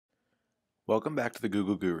Welcome back to the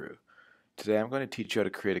Google Guru. Today I'm going to teach you how to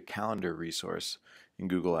create a calendar resource in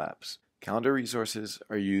Google Apps. Calendar resources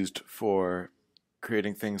are used for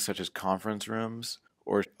creating things such as conference rooms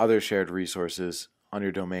or other shared resources on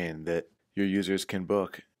your domain that your users can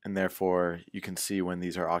book, and therefore you can see when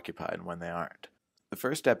these are occupied and when they aren't. The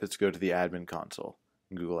first step is to go to the admin console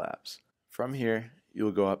in Google Apps. From here,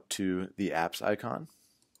 you'll go up to the Apps icon,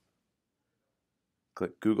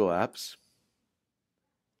 click Google Apps,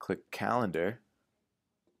 click Calendar,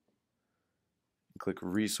 and click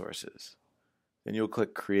Resources. Then you'll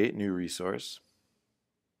click Create New Resource.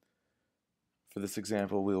 For this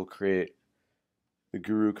example, we will create the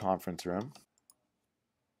Guru Conference Room.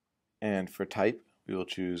 And for type, we will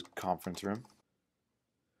choose Conference Room.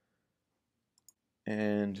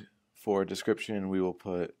 And for description, we will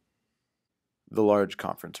put the large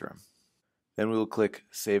conference room. Then we will click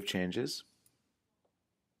Save Changes.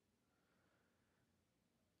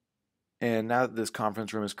 And now that this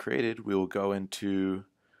conference room is created, we will go into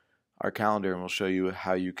our calendar and we'll show you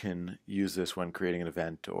how you can use this when creating an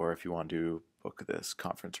event or if you want to book this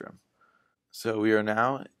conference room. So we are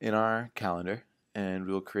now in our calendar and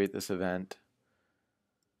we'll create this event.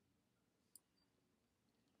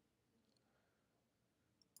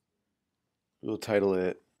 We'll title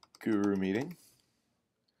it Guru Meeting.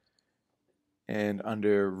 And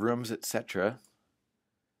under Rooms, etc.,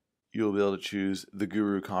 you'll be able to choose the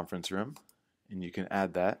Guru Conference Room, and you can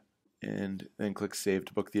add that, and then click Save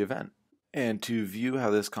to book the event. And to view how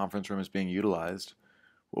this conference room is being utilized,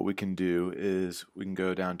 what we can do is we can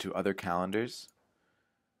go down to Other Calendars,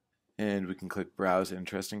 and we can click Browse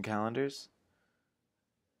Interesting Calendars,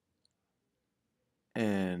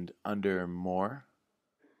 and under More,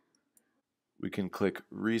 we can click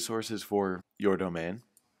Resources for your domain,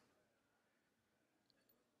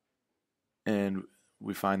 and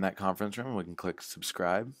we find that conference room, we can click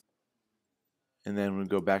Subscribe, and then when we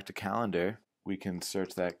go back to Calendar, we can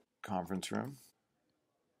search that conference room,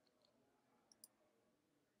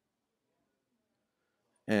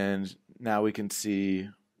 and now we can see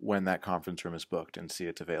when that conference room is booked and see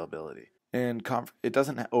its availability. And it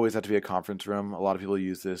doesn't always have to be a conference room. A lot of people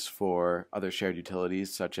use this for other shared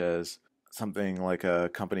utilities, such as something like a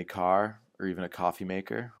company car or even a coffee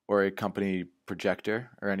maker or a company projector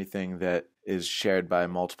or anything that is shared by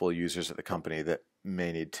multiple users at the company that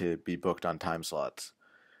may need to be booked on time slots.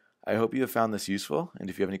 I hope you have found this useful, and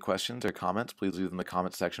if you have any questions or comments, please leave them in the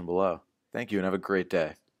comments section below. Thank you and have a great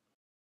day.